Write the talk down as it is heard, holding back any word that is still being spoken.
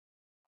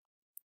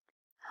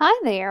Hi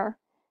there,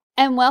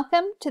 and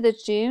welcome to the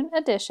June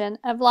edition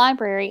of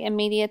Library and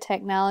Media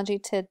Technology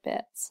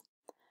Tidbits.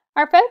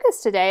 Our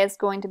focus today is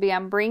going to be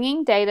on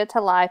bringing data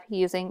to life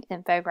using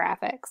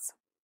infographics.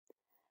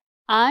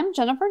 I'm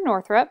Jennifer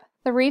Northrup,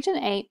 the Region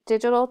 8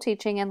 Digital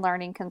Teaching and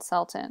Learning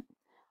Consultant.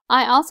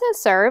 I also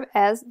serve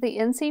as the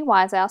NC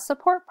Wisehouse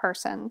support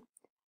person.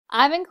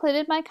 I've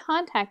included my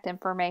contact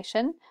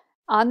information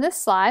on this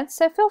slide,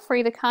 so feel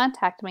free to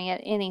contact me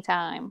at any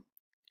time.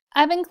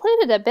 I've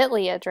included a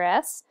bit.ly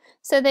address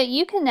so that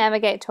you can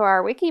navigate to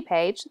our wiki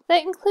page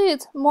that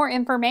includes more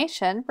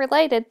information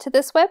related to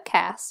this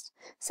webcast.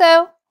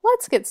 So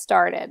let's get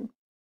started.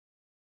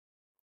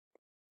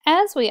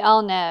 As we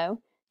all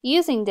know,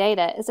 using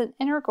data is an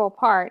integral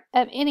part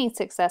of any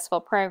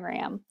successful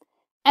program,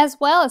 as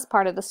well as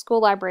part of the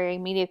School Library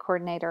Media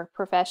Coordinator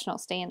professional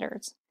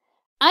standards.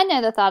 I know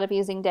the thought of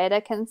using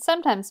data can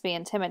sometimes be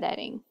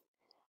intimidating.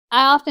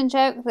 I often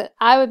joke that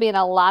I would be in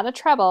a lot of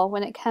trouble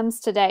when it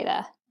comes to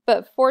data.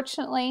 But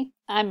fortunately,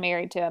 I'm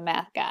married to a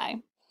math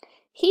guy.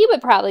 He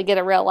would probably get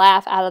a real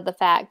laugh out of the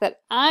fact that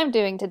I'm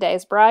doing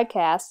today's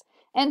broadcast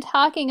and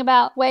talking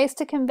about ways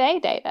to convey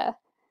data.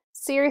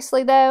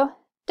 Seriously though,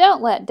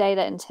 don't let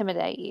data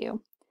intimidate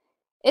you.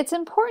 It's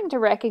important to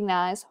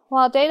recognize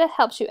while data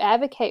helps you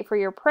advocate for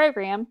your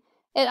program,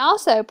 it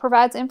also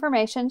provides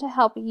information to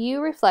help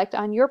you reflect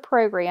on your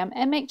program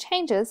and make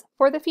changes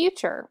for the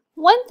future.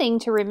 One thing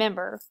to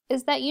remember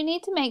is that you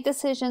need to make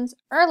decisions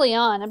early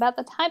on about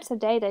the types of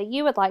data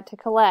you would like to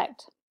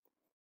collect.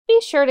 Be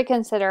sure to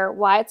consider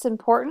why it's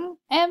important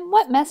and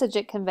what message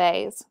it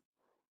conveys.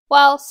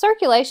 While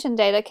circulation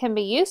data can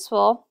be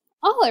useful,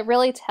 all it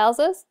really tells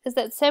us is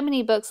that so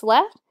many books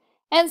left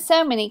and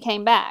so many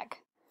came back.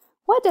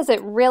 What does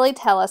it really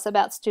tell us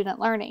about student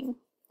learning?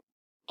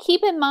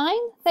 Keep in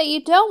mind that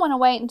you don't want to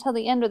wait until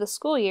the end of the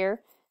school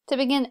year to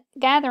begin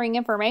gathering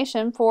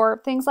information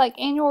for things like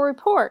annual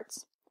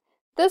reports.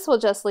 This will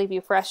just leave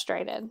you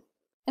frustrated.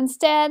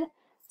 Instead,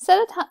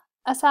 set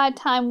aside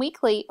time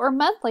weekly or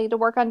monthly to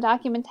work on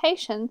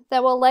documentation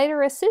that will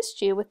later assist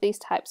you with these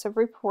types of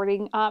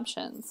reporting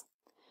options.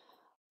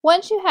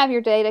 Once you have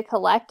your data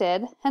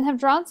collected and have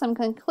drawn some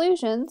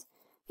conclusions,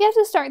 you have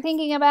to start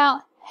thinking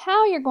about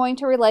how you're going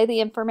to relay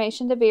the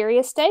information to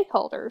various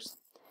stakeholders.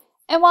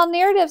 And while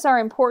narratives are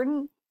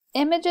important,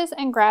 images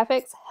and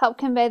graphics help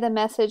convey the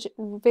message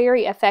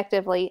very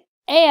effectively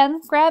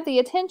and grab the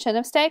attention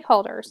of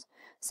stakeholders.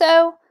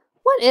 So,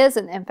 what is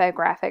an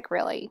infographic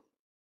really?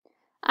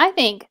 I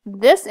think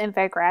this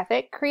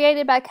infographic,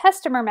 created by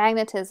Customer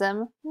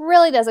Magnetism,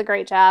 really does a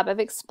great job of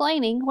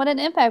explaining what an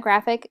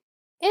infographic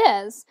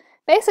is.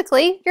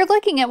 Basically, you're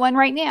looking at one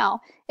right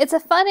now. It's a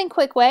fun and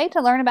quick way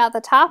to learn about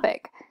the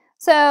topic.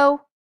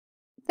 So,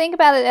 think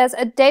about it as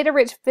a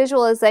data-rich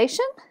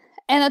visualization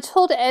and a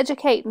tool to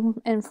educate and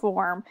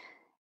inform.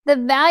 The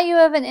value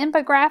of an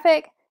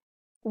infographic?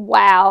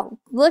 Wow,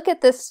 look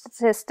at this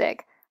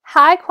statistic.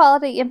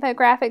 High-quality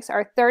infographics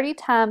are 30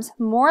 times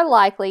more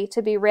likely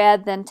to be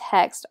read than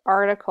text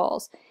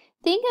articles.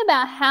 Think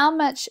about how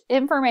much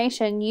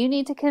information you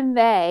need to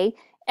convey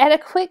at a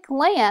quick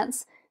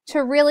glance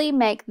to really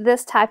make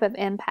this type of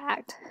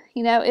impact.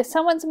 You know, if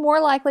someone's more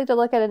likely to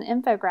look at an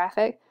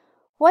infographic,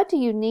 what do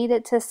you need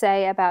it to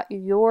say about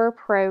your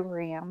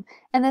program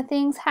and the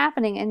things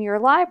happening in your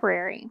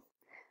library?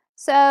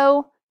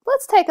 So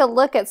let's take a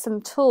look at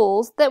some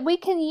tools that we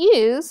can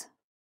use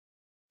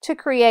to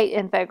create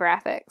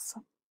infographics.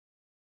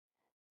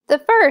 The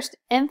first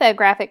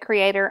infographic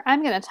creator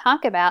I'm going to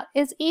talk about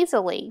is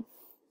Easily.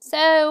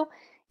 So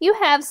you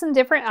have some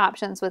different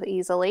options with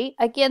Easily.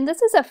 Again,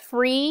 this is a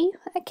free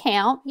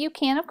account. You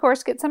can, of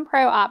course, get some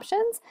pro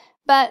options,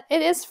 but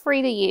it is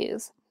free to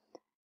use.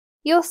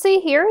 You'll see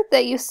here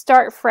that you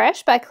start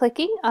fresh by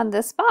clicking on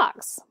this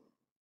box.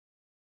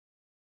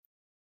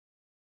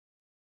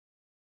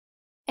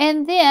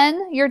 And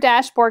then your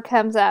dashboard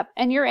comes up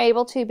and you're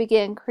able to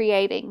begin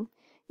creating.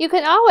 You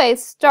can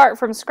always start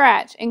from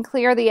scratch and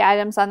clear the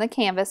items on the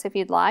canvas if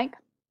you'd like.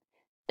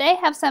 They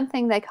have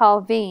something they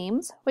call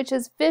themes, which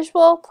is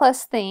visual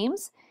plus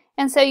themes,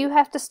 and so you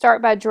have to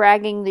start by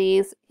dragging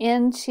these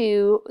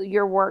into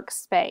your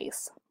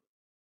workspace.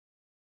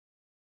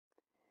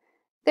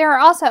 There are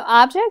also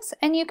objects,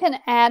 and you can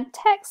add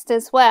text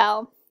as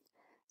well.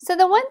 So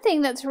the one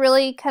thing that's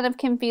really kind of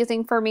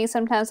confusing for me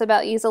sometimes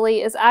about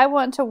Easily is I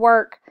want to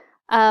work,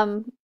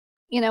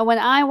 when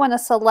I want to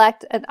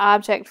select an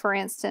object, for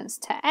instance,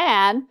 to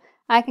add,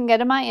 I can go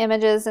to my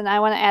images and I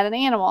want to add an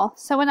animal.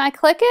 So when I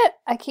click it,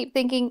 I keep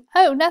thinking,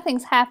 oh,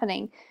 nothing's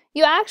happening.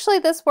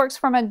 This works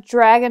from a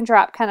drag and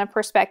drop kind of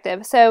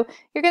perspective. So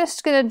you're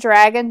just going to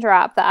drag and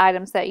drop the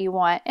items that you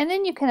want, and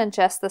then you can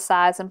adjust the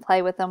size and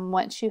play with them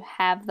once you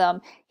have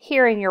them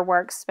here in your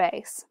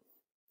workspace.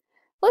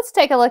 Let's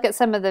take a look at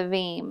some of the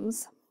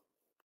themes.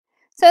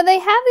 So they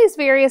have these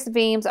various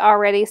themes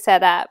already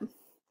set up,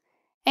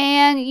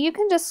 and you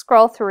can just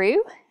scroll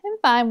through and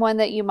find one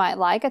that you might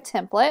like, a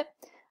template.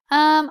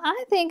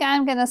 I think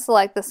I'm going to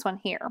select this one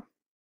here.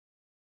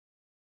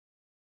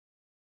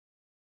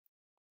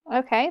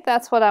 Okay,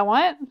 that's what I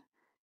want.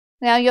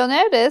 Now you'll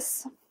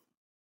notice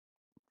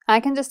I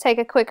can just take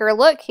a quicker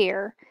look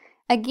here.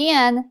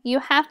 Again, you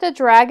have to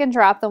drag and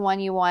drop the one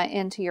you want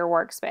into your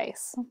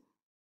workspace.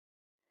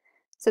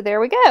 So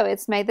there we go,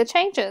 it's made the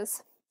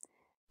changes.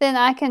 Then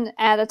I can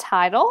add a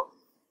title.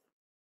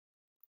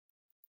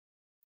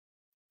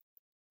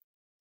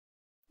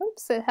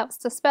 Oops, it helps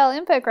to spell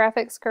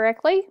infographics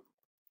correctly.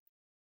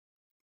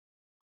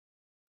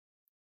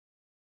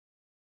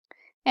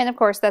 And of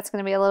course that's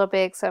going to be a little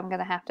big, so I'm going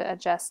to have to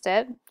adjust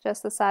it,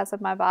 just the size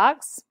of my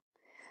box.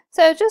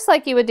 So just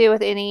like you would do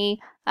with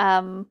any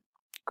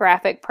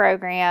graphic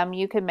program,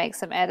 you can make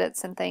some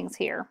edits and things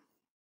here.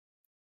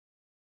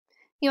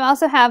 You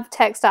also have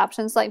text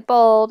options like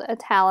bold,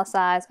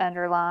 italicize,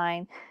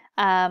 underline.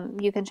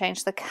 You can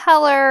change the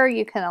color,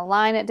 you can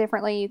align it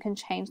differently, you can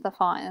change the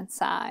font and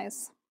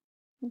size.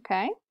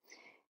 Okay.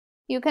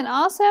 You can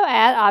also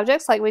add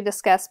objects like we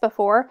discussed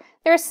before.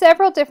 There are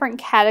several different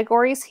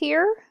categories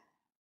here.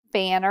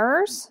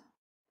 Banners.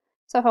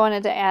 So if I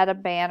wanted to add a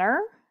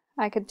banner,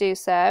 I could do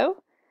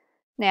so.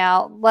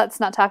 Now, let's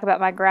not talk about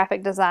my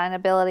graphic design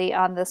ability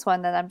on this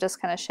one, that I'm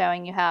just kind of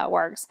showing you how it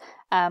works.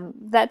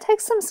 That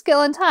takes some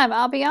skill and time.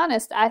 I'll be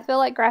honest, I feel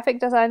like graphic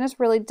design is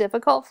really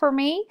difficult for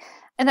me,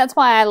 and that's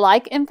why I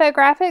like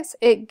infographics.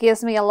 It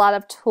gives me a lot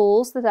of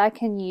tools that I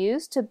can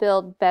use to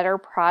build better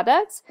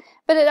products,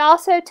 but it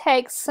also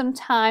takes some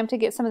time to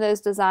get some of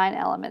those design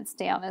elements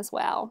down as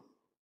well.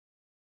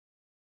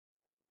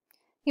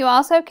 You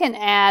also can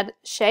add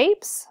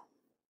shapes,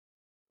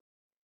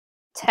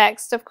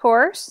 text, of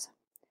course,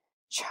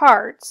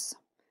 charts.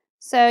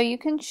 So you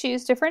can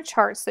choose different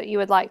charts that you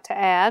would like to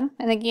add.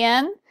 And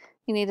again,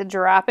 you need to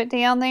drop it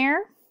down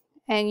there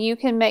and you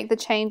can make the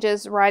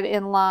changes right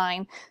in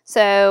line.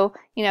 So,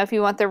 you know, if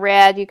you want the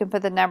red, you can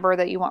put the number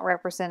that you want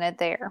represented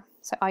there.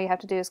 So all you have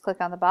to do is click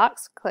on the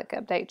box, click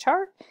Update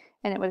Chart,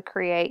 and it would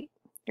create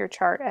your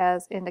chart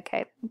as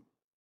indicated.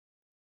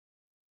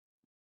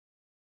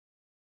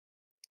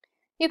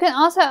 You can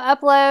also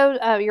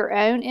upload your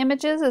own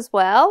images as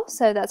well,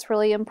 so that's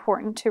really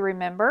important to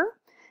remember.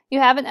 You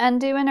have an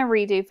undo and a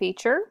redo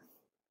feature.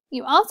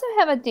 You also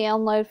have a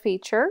download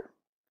feature.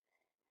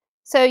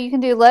 So you can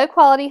do low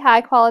quality,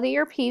 high quality,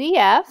 or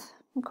PDF.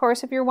 Of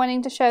course, if you're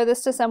wanting to show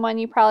this to someone,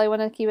 you probably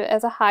want to keep it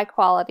as a high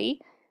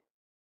quality.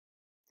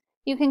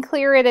 You can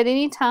clear it at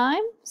any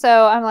time.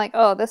 So I'm like,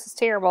 oh, this is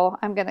terrible.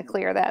 I'm going to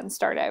clear that and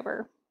start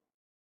over.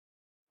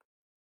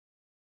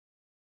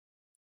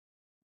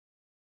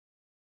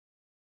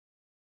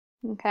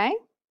 Okay.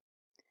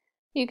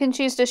 You can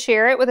choose to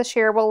share it with a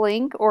shareable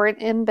link or an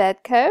embed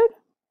code.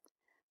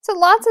 So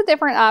lots of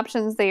different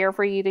options there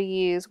for you to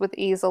use with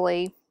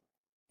easily.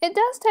 It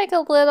does take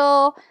a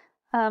little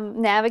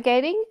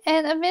navigating,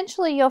 and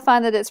eventually you'll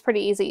find that it's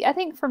pretty easy. I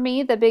think for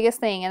me, the biggest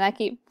thing, and I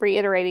keep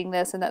reiterating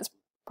this, and that's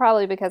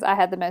probably because I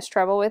had the most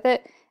trouble with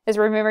it, is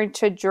remembering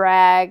to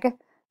drag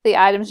the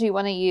items you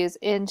want to use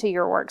into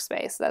your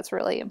workspace. That's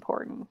really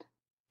important,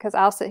 because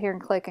I'll sit here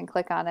and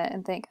click on it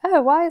and think,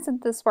 oh, why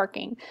isn't this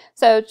working?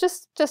 So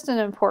just an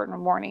important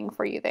warning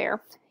for you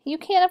there. You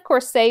can, of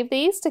course, save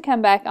these to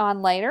come back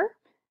on later.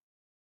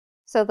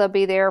 So they'll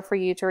be there for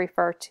you to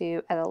refer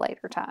to at a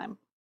later time.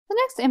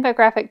 The next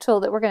infographic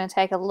tool that we're going to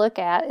take a look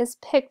at is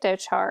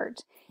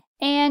PictoChart.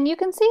 And you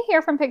can see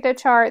here from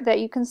PictoChart that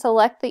you can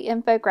select the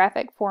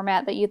infographic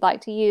format that you'd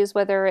like to use,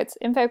 whether it's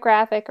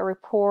infographic, a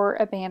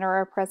report, a banner,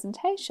 or a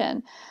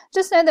presentation.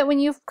 Just know that when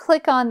you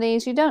click on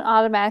these, you don't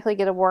automatically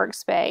get a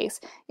workspace.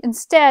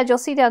 Instead, you'll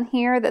see down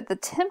here that the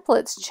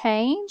templates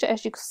change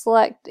as you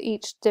select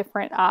each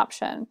different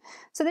option.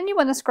 So then you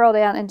want to scroll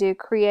down and do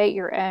create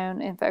your own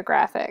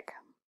infographic.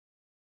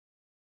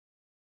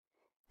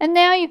 And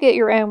now you get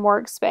your own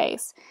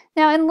workspace.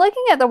 Now in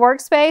looking at the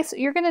workspace,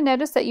 you're going to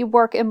notice that you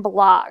work in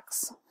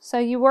blocks. So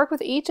you work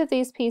with each of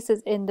these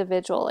pieces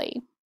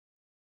individually.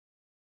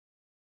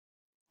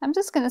 I'm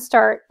just going to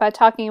start by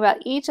talking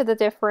about each of the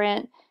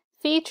different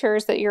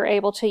features that you're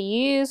able to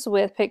use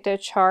with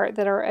PictoChart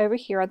that are over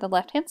here on the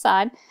left-hand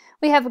side.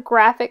 We have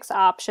graphics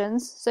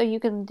options, so you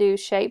can do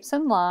shapes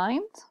and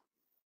lines.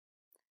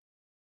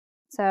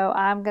 So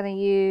I'm going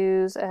to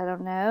use, I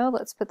don't know,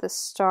 let's put the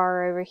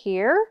star over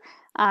here.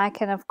 I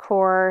can, of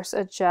course,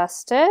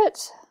 adjust it.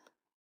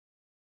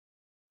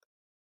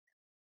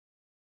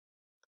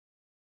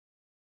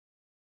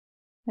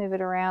 Move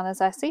it around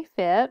as I see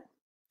fit.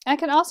 I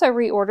can also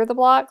reorder the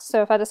blocks,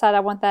 so if I decide I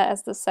want that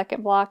as the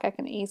second block, I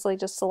can easily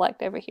just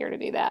select over here to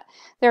do that.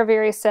 There are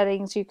various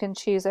settings you can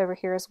choose over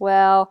here as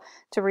well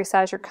to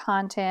resize your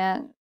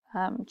content,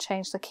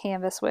 change the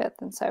canvas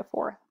width, and so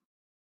forth.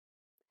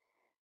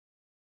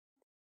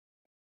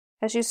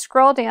 As you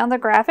scroll down the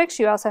graphics,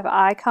 you also have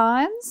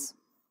icons,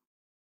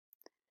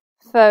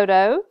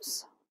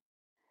 photos.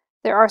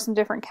 There are some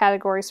different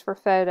categories for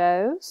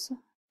photos.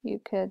 You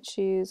could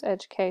choose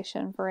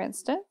education, for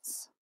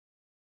instance.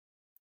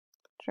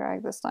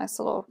 Drag this nice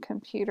little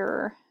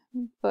computer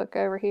book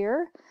over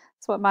here.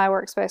 That's what my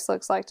workspace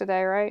looks like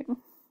today, right?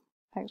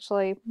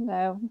 Actually,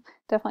 no,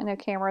 definitely no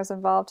cameras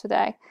involved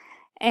today.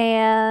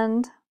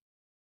 And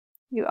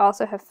you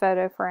also have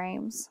photo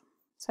frames,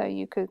 so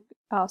you could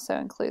also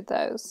include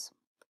those.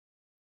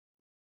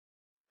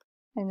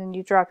 And then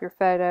you drop your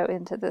photo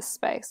into this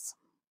space.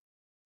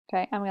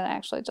 Okay, I'm going to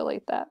actually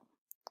delete that.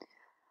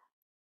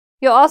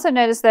 You'll also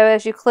notice though,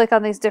 as you click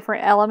on these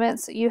different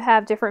elements, you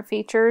have different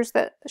features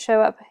that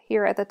show up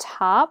here at the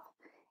top.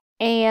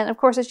 And of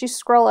course, as you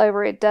scroll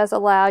over, it does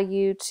allow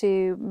you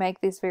to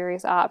make these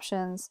various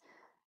options.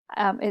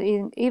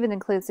 It even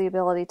includes the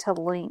ability to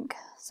link.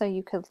 So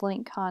you could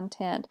link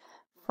content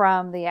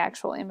from the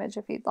actual image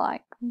if you'd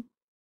like.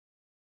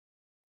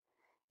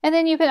 And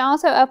then you can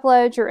also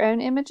upload your own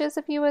images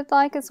if you would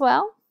like as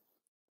well.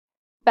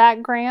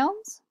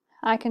 Backgrounds,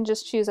 I can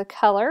just choose a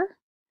color.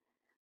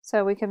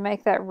 So we can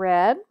make that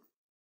red.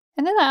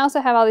 And then I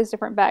also have all these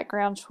different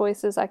background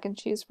choices I can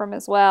choose from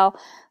as well.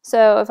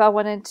 So if I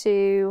wanted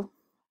to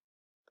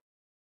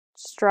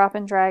just drop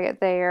and drag it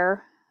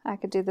there, I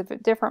could do the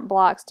different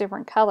blocks,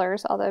 different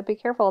colors, although be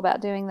careful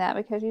about doing that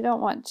because you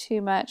don't want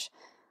too much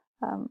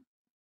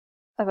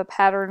of a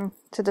pattern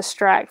to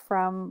distract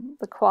from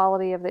the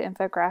quality of the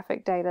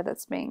infographic data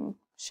that's being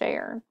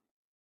shared.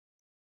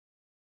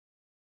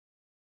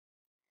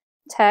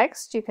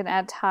 Text, you can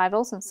add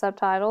titles and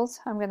subtitles.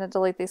 I'm going to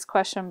delete these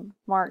question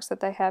marks that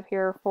they have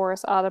here for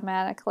us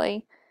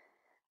automatically.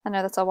 I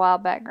know that's a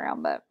wild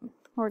background, but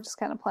we're just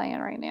kind of playing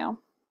right now.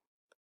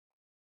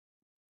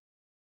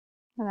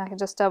 And I can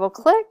just double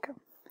click,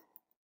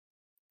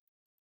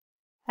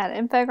 add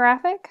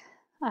infographic.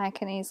 I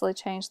can easily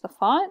change the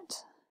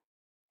font.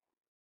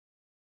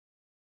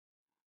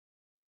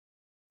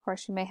 Of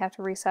course, you may have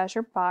to resize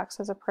your box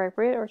as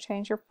appropriate or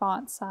change your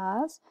font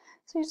size.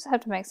 So you just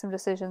have to make some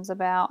decisions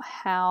about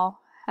how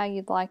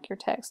you'd like your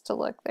text to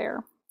look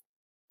there.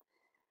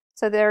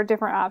 So there are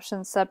different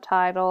options: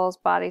 subtitles,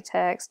 body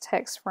text,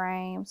 text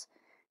frames.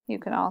 You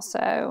can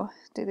also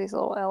do these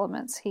little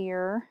elements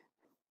here.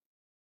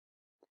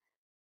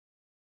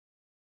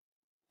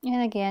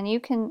 And again, you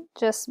can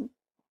just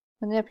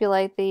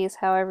manipulate these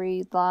however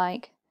you'd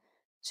like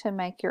to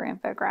make your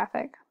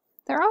infographic.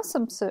 There are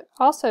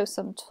also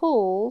some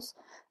tools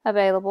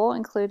available,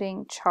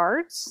 including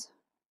charts.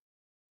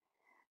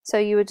 So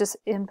you would just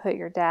input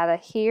your data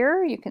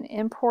here. You can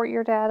import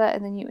your data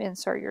and then you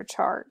insert your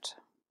chart.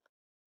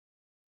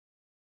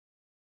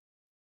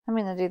 I'm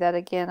going to do that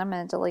again. I'm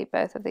going to delete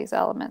both of these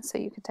elements so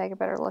you can take a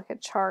better look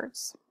at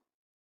charts.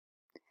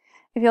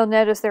 If you'll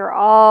notice, there are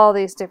all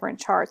these different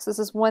charts. This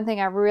is one thing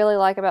I really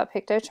like about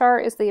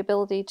PictoChart, is the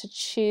ability to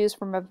choose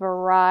from a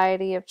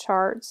variety of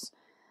charts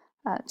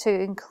to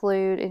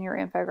include in your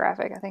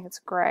infographic. I think it's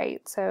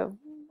great. So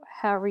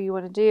however you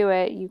want to do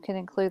it, you can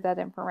include that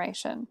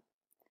information.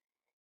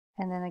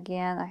 And then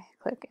again, I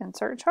click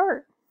Insert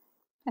Chart,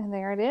 and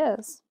there it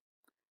is.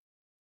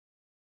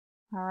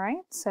 All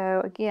right,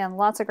 so again,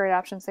 lots of great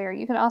options there.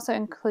 You can also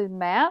include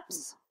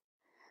maps.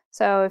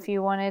 So if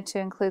you wanted to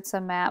include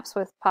some maps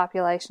with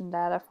population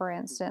data, for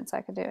instance, I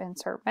could do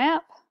Insert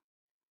Map,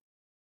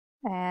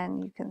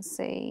 and you can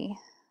see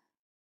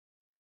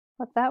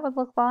what that would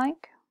look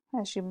like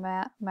as you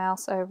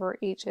mouse over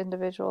each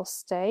individual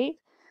state.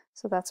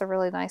 So that's a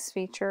really nice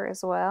feature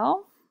as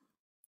well.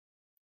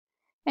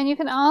 And you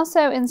can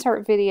also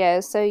insert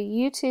videos. So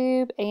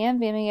YouTube and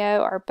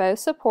Vimeo are both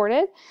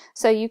supported.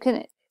 So you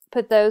can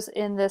put those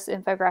in this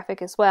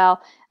infographic as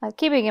well.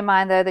 Keeping in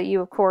mind though that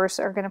you of course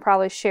are going to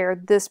probably share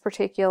this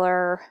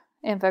particular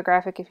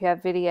infographic. If you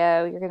have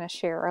video, you're going to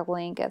share a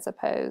link as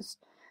opposed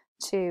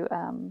to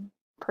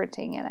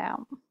printing it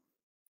out.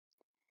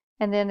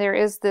 And then there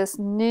is this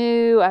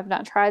new, I've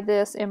not tried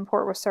this,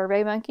 import with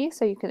SurveyMonkey,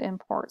 so you can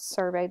import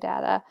survey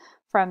data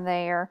from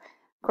there.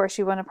 Of course,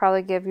 you want to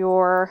probably give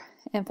your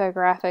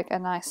infographic a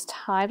nice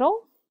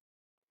title.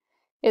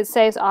 It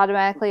saves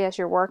automatically as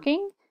you're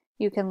working.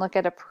 You can look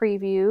at a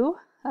preview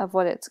of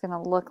what it's going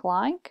to look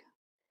like.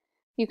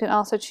 You can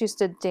also choose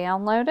to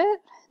download it.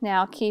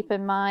 Now keep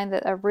in mind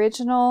that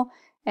original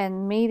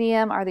and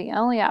medium are the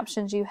only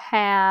options you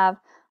have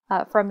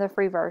from the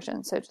free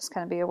version, so just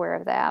kind of be aware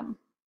of that.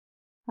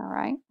 All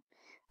right.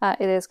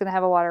 It is going to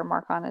have a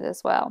watermark on it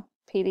as well.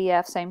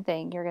 PDF, same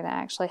thing. You're going to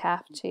actually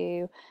have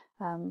to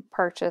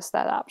purchase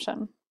that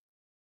option.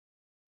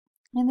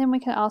 And then we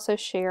can also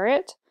share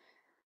it.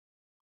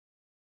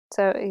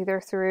 So either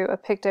through a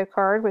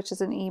PictoCard, which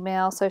is an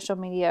email, social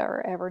media,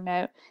 or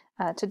Evernote.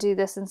 To do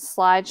this in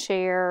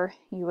SlideShare,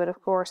 you would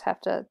of course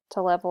have to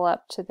level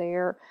up to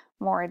their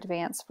more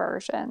advanced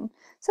version.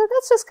 So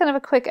that's just kind of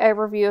a quick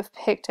overview of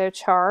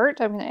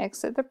PictoChart. I'm going to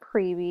exit the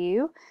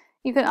preview.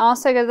 You can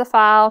also go to the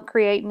file,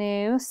 create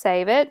new,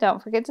 save it.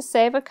 Don't forget to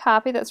save a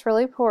copy. That's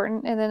really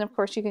important. And then of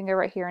course you can go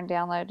right here and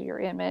download your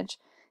image.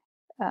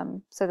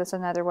 So that's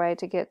another way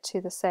to get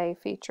to the save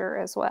feature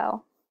as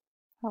well.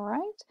 All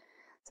right.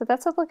 So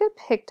that's a look at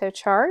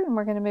PictoChart, and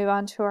we're going to move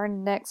on to our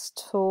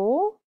next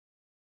tool.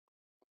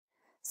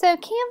 So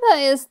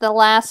Canva is the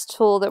last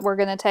tool that we're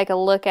going to take a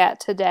look at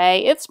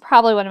today. It's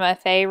probably one of my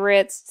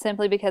favorites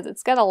simply because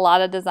it's got a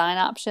lot of design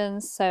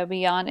options, so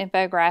beyond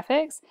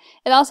infographics.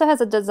 It also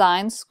has a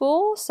design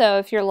school, so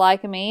if you're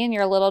like me and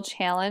you're a little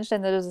challenged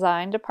in the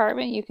design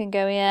department, you can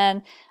go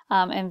in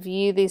and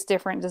view these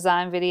different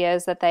design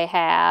videos that they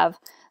have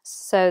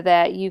so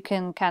that you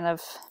can kind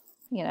of,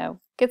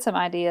 get some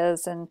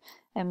ideas and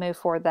and move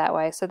forward that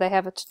way. So they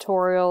have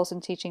tutorials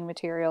and teaching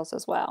materials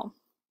as well.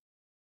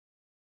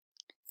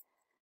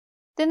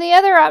 Then the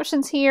other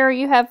options here,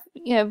 you have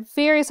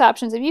various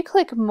options. If you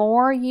click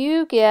more,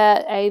 you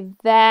get a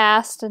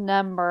vast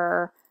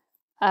number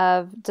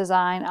of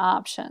design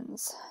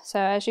options. So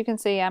as you can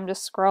see, I'm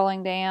just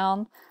scrolling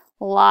down.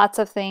 Lots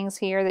of things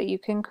here that you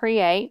can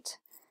create.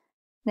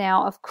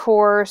 Now, of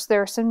course,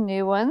 there are some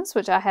new ones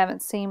which I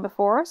haven't seen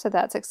before, so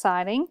that's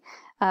exciting.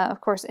 Of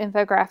course,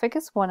 infographic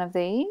is one of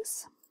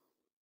these.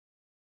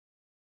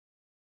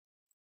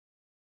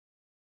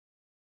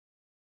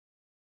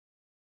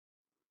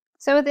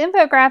 So with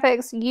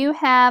infographics, you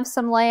have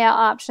some layout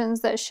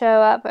options that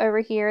show up over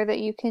here that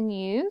you can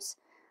use.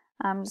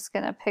 I'm just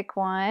going to pick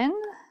one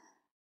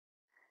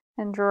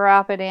and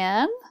drop it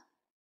in.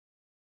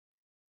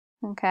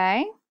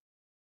 Okay.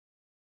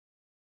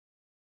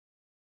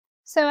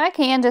 So I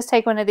can just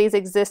take one of these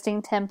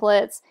existing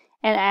templates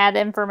and add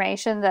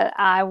information that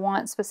I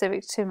want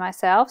specific to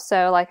myself.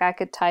 So like I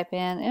could type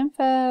in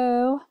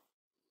info.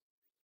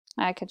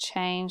 I could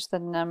change the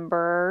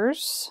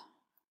numbers.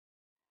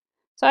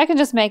 So I can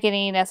just make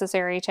any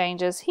necessary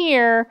changes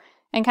here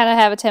and kind of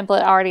have a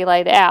template already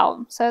laid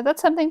out. So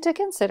that's something to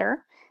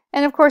consider.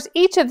 And of course,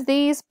 each of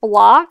these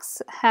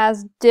blocks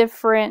has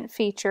different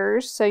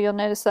features. So you'll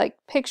notice like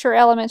picture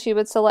elements you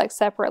would select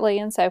separately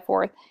and so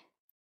forth.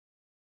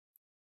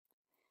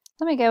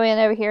 Let me go in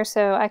over here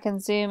so I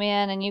can zoom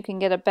in and you can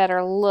get a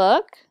better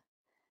look.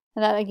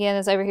 And that again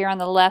is over here on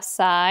the left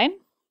side.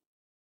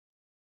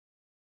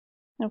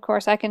 And of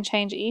course, I can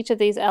change each of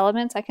these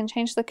elements. I can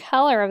change the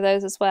color of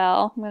those as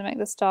well. I'm going to make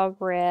this dog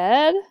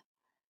red.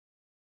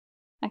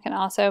 I can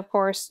also, of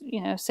course,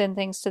 send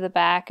things to the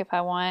back if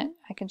I want.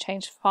 I can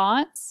change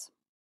fonts.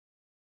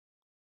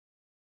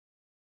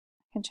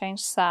 I can change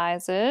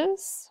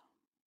sizes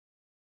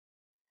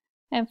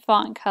and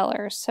font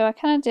colors. So I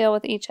kind of deal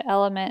with each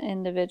element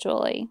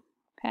individually.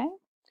 Okay.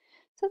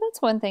 So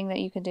that's one thing that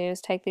you can do is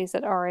take these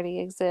that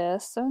already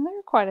exist. And there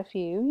are quite a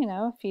few,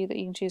 a few that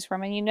you can choose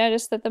from. And you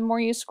notice that the more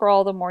you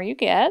scroll, the more you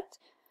get.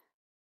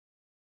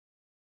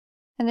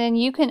 And then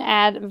you can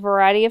add a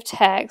variety of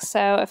text.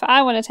 So if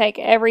I want to take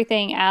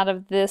everything out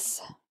of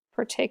this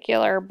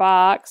particular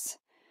box,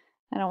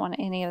 I don't want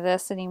any of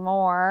this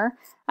anymore,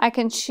 I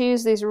can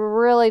choose these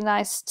really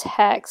nice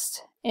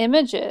text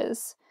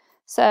images.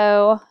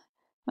 So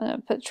I'm going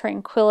to put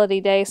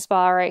Tranquility Day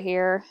Spa right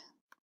here.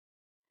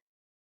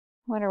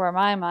 Wonder where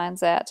my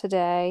mind's at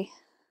today.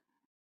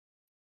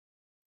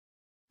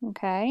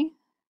 Okay.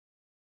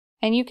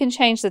 And you can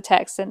change the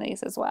text in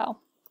these as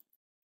well.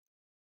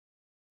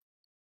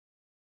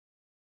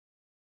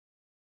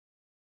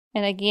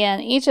 And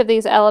again, each of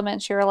these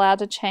elements you're allowed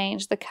to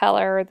change the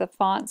color, the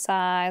font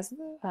size,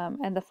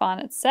 and the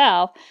font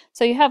itself.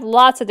 So you have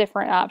lots of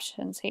different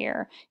options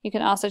here. You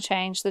can also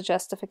change the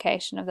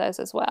justification of those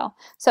as well.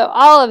 So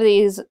all of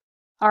these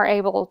are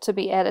able to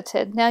be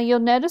edited. Now you'll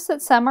notice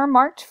that some are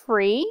marked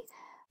free,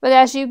 but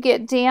as you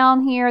get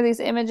down here,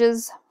 these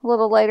images a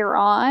little later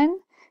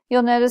on,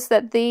 you'll notice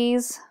that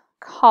these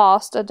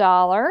cost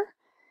 $1.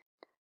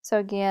 So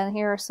again,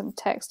 here are some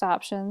text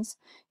options.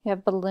 You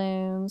have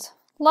balloons.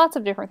 Lots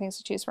of different things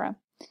to choose from.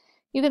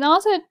 You can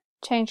also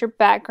change your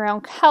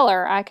background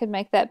color. I could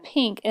make that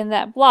pink in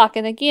that block.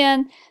 And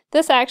again,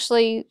 this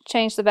actually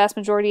changed the vast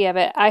majority of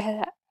it.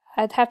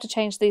 I'd have to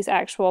change these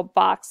actual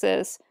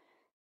boxes.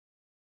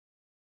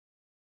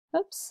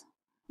 Oops,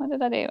 what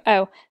did I do?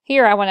 Oh,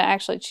 here I want to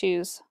actually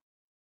choose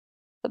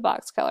the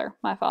box color.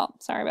 My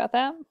fault. Sorry about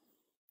that.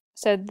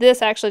 So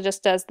this actually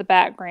just does the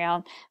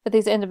background, but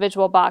these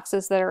individual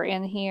boxes that are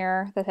in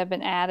here that have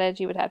been added,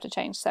 you would have to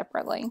change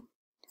separately.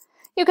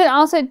 You can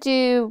also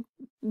do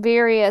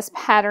various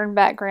pattern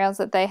backgrounds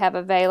that they have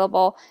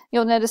available.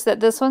 You'll notice that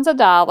this one's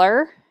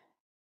 $1.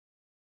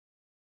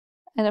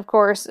 And of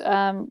course,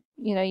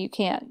 you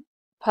can't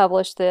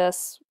publish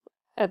this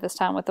at this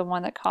time with the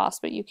one that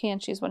costs, but you can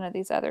choose one of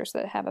these others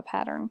that have a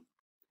pattern.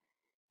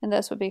 And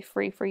this would be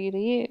free for you to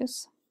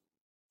use.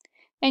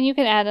 And you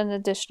can add an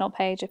additional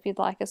page if you'd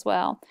like as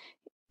well.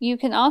 You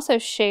can also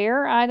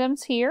share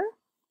items here.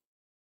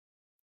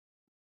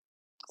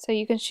 So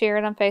you can share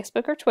it on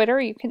Facebook or Twitter, or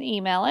you can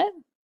email it.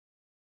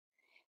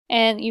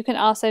 And you can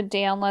also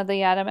download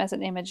the item as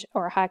an image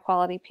or a high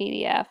quality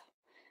PDF.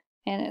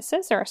 And it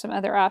says there are some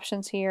other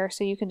options here,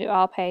 so you can do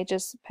all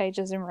pages,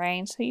 pages in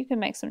range, so you can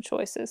make some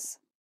choices.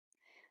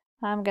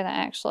 I'm going to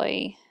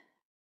actually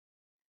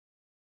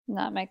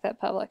not make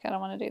that public. I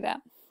don't want to do that.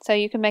 So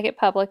you can make it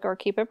public or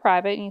keep it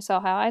private, and you saw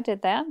how I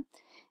did that.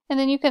 And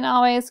then you can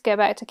always go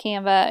back to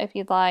Canva if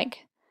you'd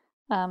like.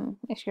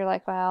 If you're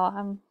like, wow,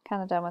 I'm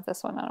kind of done with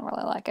this one, I don't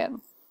really like it,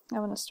 I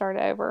want to start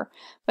over.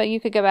 But you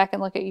could go back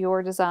and look at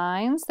your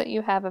designs that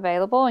you have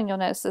available, and you'll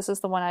notice this is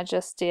the one I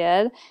just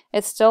did.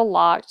 It's still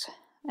locked,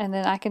 and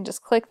then I can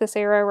just click this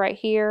arrow right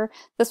here.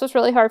 This was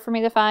really hard for me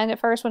to find at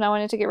first when I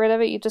wanted to get rid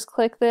of it. You just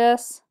click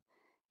this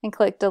and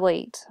click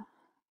delete.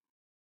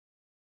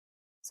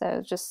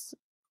 So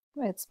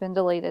it's been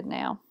deleted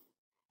now.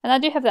 And I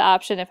do have the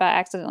option, if I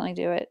accidentally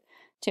do it,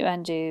 to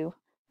undo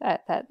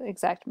at that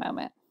exact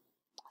moment.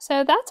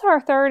 So that's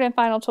our third and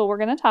final tool we're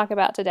going to talk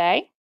about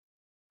today.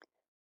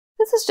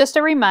 This is just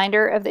a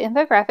reminder of the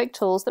infographic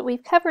tools that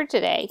we've covered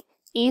today.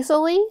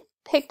 Easily,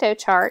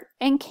 Piktochart,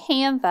 and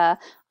Canva.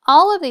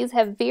 All of these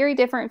have very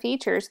different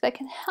features that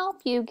can help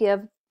you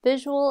give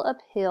visual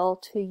appeal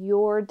to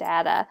your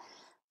data.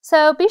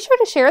 So be sure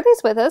to share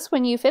these with us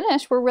when you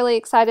finish. We're really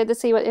excited to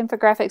see what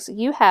infographics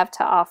you have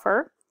to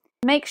offer.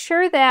 Make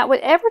sure that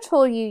whatever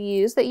tool you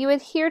use, that you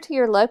adhere to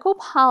your local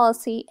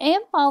policy and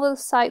follow the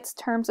site's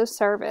terms of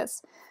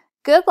service.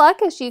 Good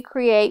luck as you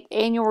create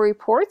annual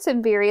reports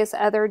and various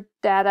other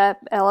data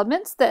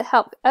elements that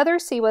help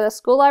others see what a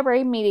school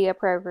library media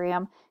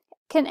program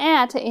can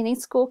add to any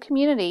school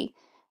community.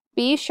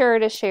 Be sure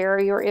to share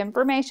your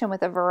information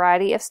with a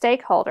variety of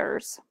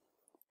stakeholders.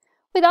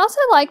 We'd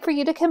also like for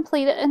you to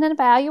complete an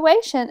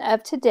evaluation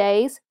of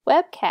today's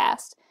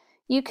webcast.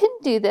 You can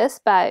do this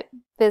by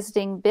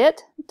visiting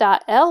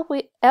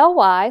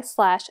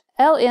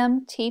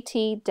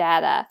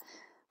bit.ly/LMTT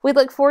We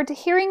look forward to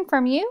hearing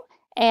from you,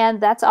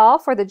 and that's all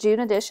for the June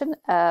edition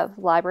of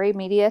Library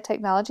Media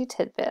Technology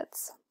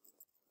Tidbits.